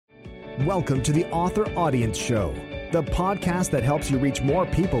Welcome to the Author Audience Show, the podcast that helps you reach more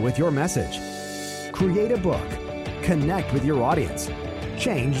people with your message. Create a book, connect with your audience,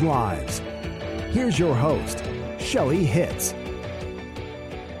 change lives. Here's your host, Shelly Hitz.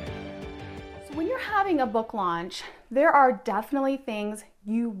 So when you're having a book launch, there are definitely things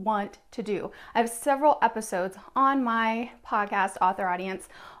you want to do. I have several episodes on my podcast, Author Audience,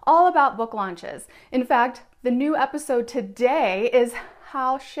 all about book launches. In fact, the new episode today is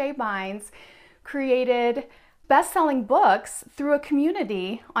how Shay Bynes created best-selling books through a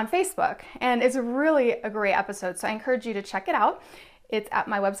community on Facebook. And it's really a great episode, so I encourage you to check it out. It's at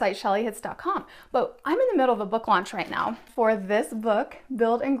my website, shellyhitz.com. But I'm in the middle of a book launch right now for this book,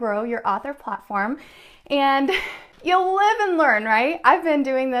 Build and Grow Your Author Platform. And you'll live and learn, right? I've been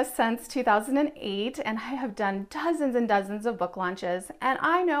doing this since 2008, and I have done dozens and dozens of book launches, and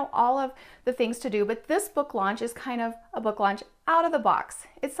I know all of the things to do, but this book launch is kind of a book launch out of the box.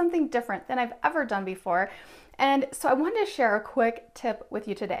 It's something different than I've ever done before, and so I wanted to share a quick tip with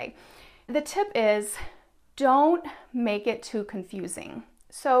you today. The tip is, don't make it too confusing.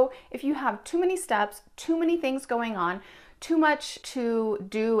 So if you have too many steps, too many things going on, too much to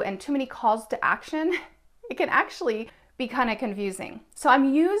do, and too many calls to action, it can actually be kind of confusing. So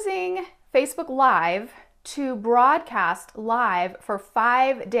I'm using Facebook Live to broadcast live for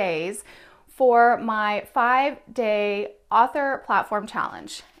 5 days for my 5-day author platform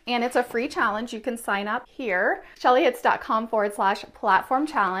challenge. And it's a free challenge. You can sign up here, shellyhitz.com/platform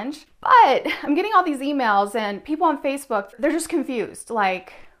challenge. But I'm getting all these emails and people on Facebook, they're just confused.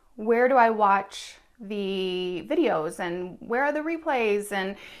 Like, where do I watch the videos and where are the replays?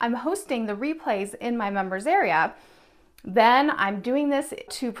 And I'm hosting the replays in my members area. Then I'm doing this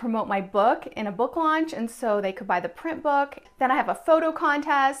to promote my book in a book launch, and so they could buy the print book. Then I have a photo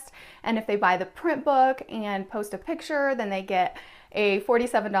contest, and if they buy the print book and post a picture, then they get a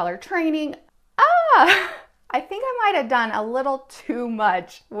 $47 training. I think I might have done a little too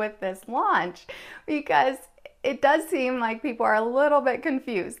much with this launch because it does seem like people are a little bit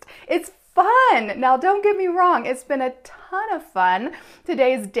confused. It's fun. Now, don't get me wrong. It's been a ton of fun.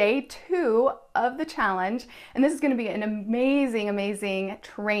 Today is day 2 of the challenge, and this is going to be an amazing, amazing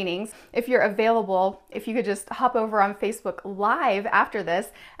training. If you're available, if you could just hop over on Facebook Live after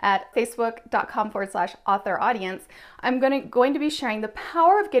this at facebook.com/author audience, I'm going to be sharing the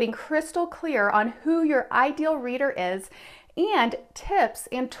power of getting crystal clear on who your ideal reader is and tips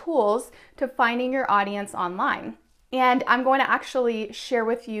and tools to finding your audience online. And I'm going to actually share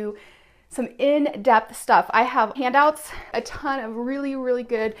with you some in-depth stuff. I have handouts, a ton of really, really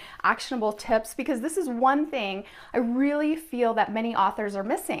good actionable tips, because this is one thing I really feel that many authors are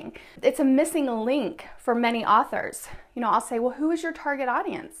missing. It's a missing link for many authors. You know, I'll say, well, who is your target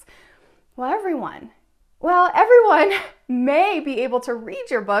audience? Well, everyone. Well, everyone may be able to read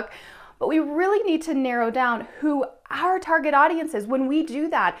your book, but we really need to narrow down who our target audience is. When we do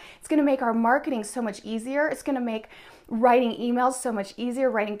that, it's going to make our marketing so much easier. It's going to make writing emails so much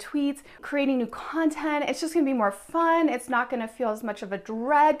easier, writing tweets, creating new content. It's just going to be more fun. It's not going to feel as much of a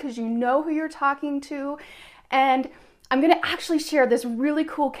dread because you know who you're talking to. And I'm going to actually share this really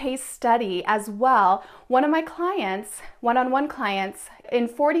cool case study as well. One of my clients, one-on-one clients, in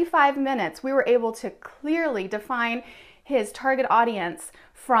 45 minutes, we were able to clearly define his target audience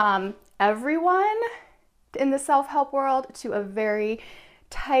from everyone in the self-help world to a very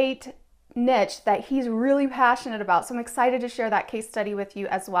tight niche that he's really passionate about. So I'm excited to share that case study with you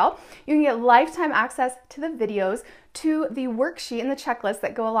as well. You can get lifetime access to the videos, to the worksheet and the checklist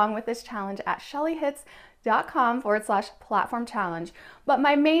that go along with this challenge at shellyhitz.com/platform challenge. But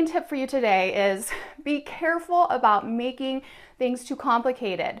my main tip for you today is be careful about making things too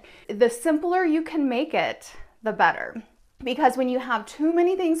complicated. The simpler you can make it, the better. Because when you have too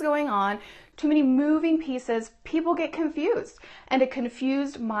many things going on, too many moving pieces, people get confused. And a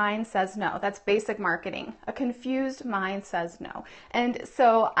confused mind says no. That's basic marketing. A confused mind says no. And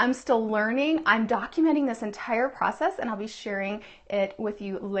so I'm still learning. I'm documenting this entire process, and I'll be sharing it with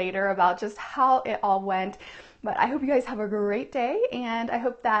you later about just how it all went. But I hope you guys have a great day, and I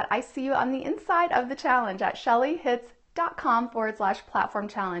hope that I see you on the inside of the challenge at shellyhitz.com/platform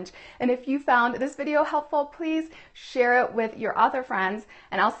challenge. And if you found this video helpful, please share it with your author friends,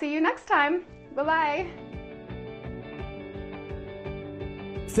 and I'll see you next time. Bye-bye.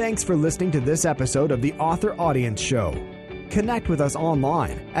 Thanks for listening to this episode of the Author Audience Show. Connect with us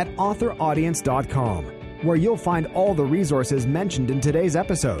online at authoraudience.com, where you'll find all the resources mentioned in today's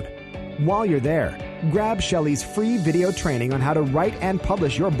episode. While you're there, grab Shelly's free video training on how to write and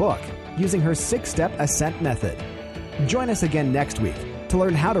publish your book using her 6-step ascent method. Join us again next week to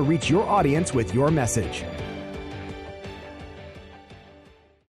learn how to reach your audience with your message.